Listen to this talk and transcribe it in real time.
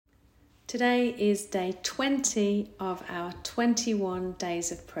Today is day 20 of our 21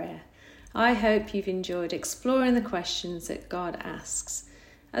 days of prayer. I hope you've enjoyed exploring the questions that God asks.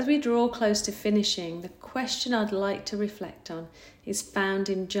 As we draw close to finishing, the question I'd like to reflect on is found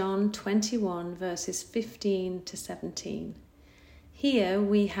in John 21 verses 15 to 17. Here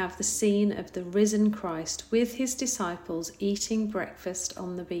we have the scene of the risen Christ with his disciples eating breakfast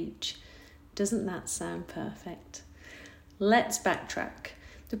on the beach. Doesn't that sound perfect? Let's backtrack.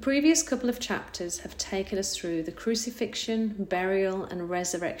 The previous couple of chapters have taken us through the crucifixion, burial, and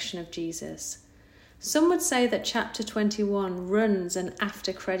resurrection of Jesus. Some would say that chapter 21 runs an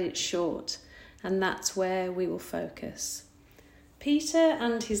after credits short, and that's where we will focus. Peter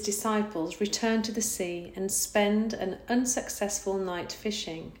and his disciples return to the sea and spend an unsuccessful night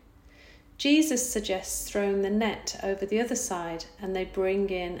fishing. Jesus suggests throwing the net over the other side, and they bring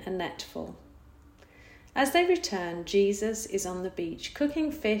in a netful. As they return, Jesus is on the beach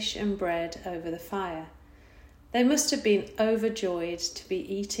cooking fish and bread over the fire. They must have been overjoyed to be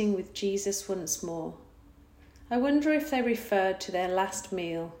eating with Jesus once more. I wonder if they referred to their last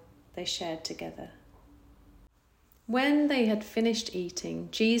meal they shared together. When they had finished eating,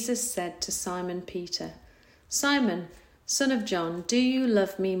 Jesus said to Simon Peter, "Simon, son of John, do you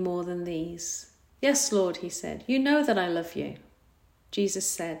love me more than these?" "Yes, Lord," he said, "you know that I love you." Jesus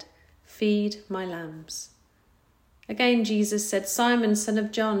said, "Feed my lambs." Again Jesus said, "Simon, son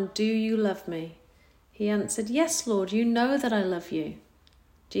of John, do you love me?" He answered, "Yes, Lord, you know that I love you."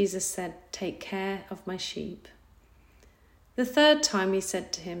 Jesus said, "Take care of my sheep." The third time he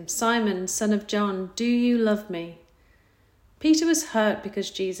said to him, "Simon, son of John, do you love me?" Peter was hurt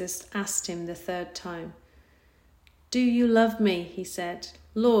because Jesus asked him the third time. "Do you love me?" he said.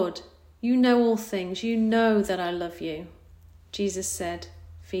 "Lord, you know all things. You know that I love you." Jesus said,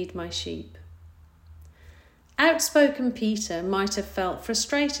 "Feed my sheep." Outspoken Peter might have felt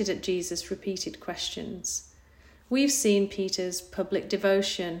frustrated at Jesus' repeated questions. We've seen Peter's public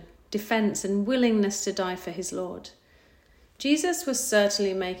devotion, defense, and willingness to die for his Lord. Jesus was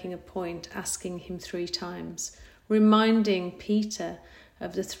certainly making a point asking him 3 times, reminding Peter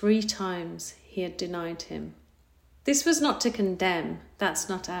of the 3 times he had denied him. This was not to condemn, that's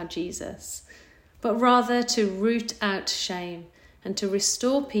not our Jesus, but rather to root out shame and to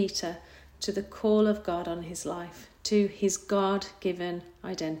restore Peter to the call of God on his life, to his God-given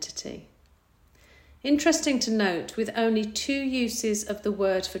identity. Interesting to note, with only 2 uses of the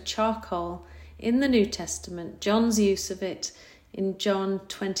word for charcoal in the New Testament, John's use of it in John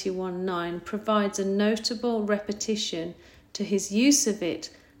 21:9 provides a notable repetition to his use of it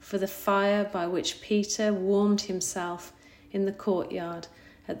for the fire by which Peter warmed himself in the courtyard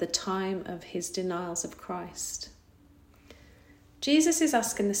at the time of his denials of Christ. Jesus is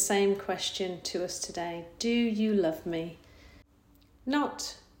asking the same question to us today. Do you love me?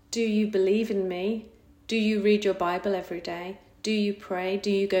 Not, do you believe in me? Do you read your Bible every day? Do you pray?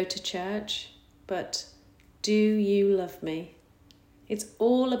 Do you go to church? But do you love me? It's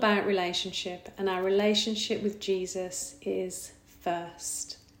all about relationship, and our relationship with Jesus is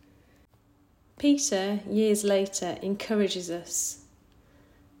first. Peter, years later, encourages us.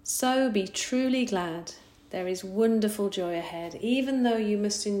 "So be truly glad. There is wonderful joy ahead, even though you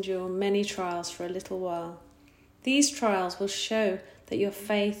must endure many trials for a little while. These trials will show that your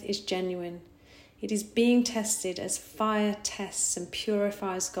faith is genuine. It is being tested as fire tests and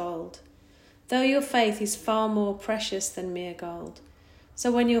purifies gold, though your faith is far more precious than mere gold.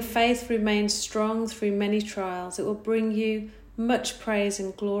 So when your faith remains strong through many trials, it will bring you much praise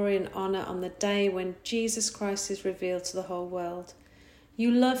and glory and honour on the day when Jesus Christ is revealed to the whole world. You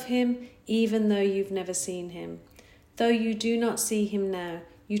love him even though you've never seen him. Though you do not see him now,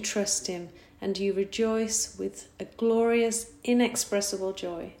 you trust him and you rejoice with a glorious, inexpressible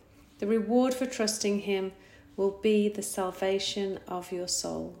joy. The reward for trusting him will be the salvation of your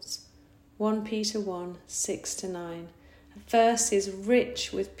souls." 1 Peter 1, 6-9. A verse is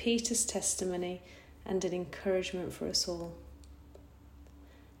rich with Peter's testimony and an encouragement for us all.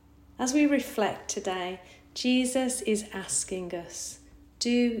 As we reflect today, Jesus is asking us, do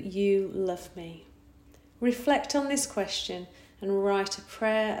you love me? Reflect on this question and write a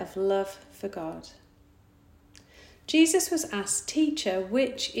prayer of love for God. Jesus was asked, "Teacher,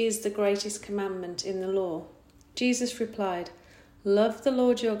 which is the greatest commandment in the law?" Jesus replied, "Love the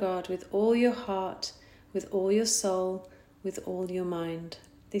Lord your God with all your heart, with all your soul, with all your mind.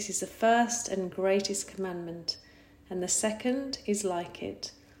 This is the first and greatest commandment, and the second is like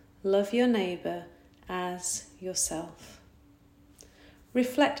it. Love your neighbour as yourself."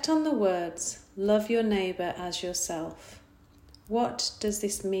 Reflect on the words, "Love your neighbour as yourself." What does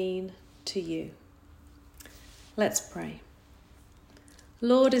this mean to you? Let's pray.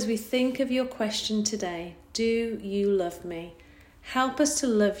 Lord, as we think of your question today, do you love me? Help us to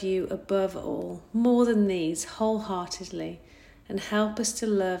love you above all, more than these, wholeheartedly, and help us to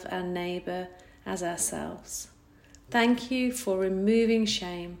love our neighbour as ourselves. Thank you for removing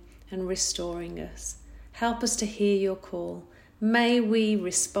shame and restoring us. Help us to hear your call. May we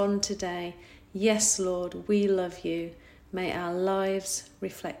respond today, yes, Lord, we love you. May our lives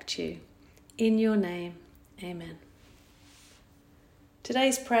reflect you. In your name, amen.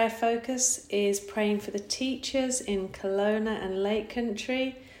 Today's prayer focus is praying for the teachers in Kelowna and Lake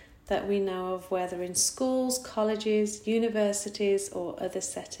Country that we know of, whether in schools, colleges, universities or other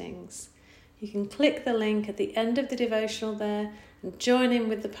settings. You can click the link at the end of the devotional there and join in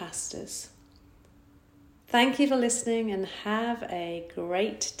with the pastors. Thank you for listening and have a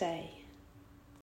great day.